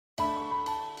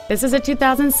This is a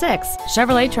 2006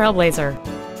 Chevrolet Trailblazer.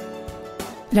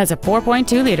 It has a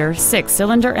 4.2-liter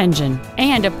six-cylinder engine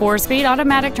and a 4-speed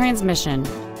automatic transmission.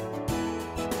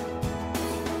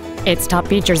 Its top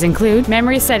features include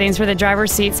memory settings for the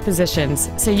driver's seat's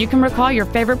positions, so you can recall your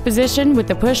favorite position with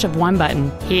the push of one button,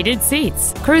 heated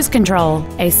seats, cruise control,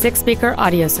 a 6-speaker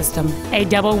audio system, a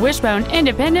double wishbone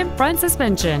independent front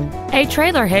suspension, a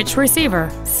trailer hitch receiver,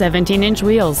 17-inch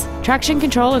wheels, traction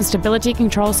control and stability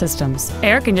control systems,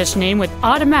 air conditioning with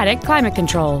automatic climate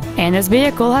control, and this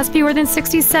vehicle has fewer than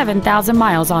 67,000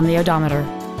 miles on the odometer.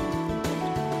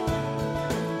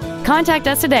 Contact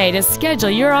us today to schedule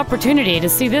your opportunity to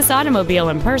see this automobile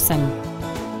in person.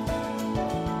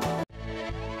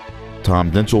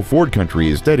 Tom Denchel Ford Country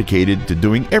is dedicated to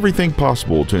doing everything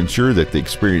possible to ensure that the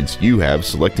experience you have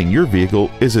selecting your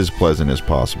vehicle is as pleasant as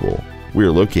possible. We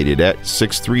are located at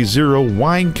 630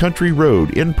 Wine Country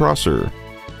Road in Prosser.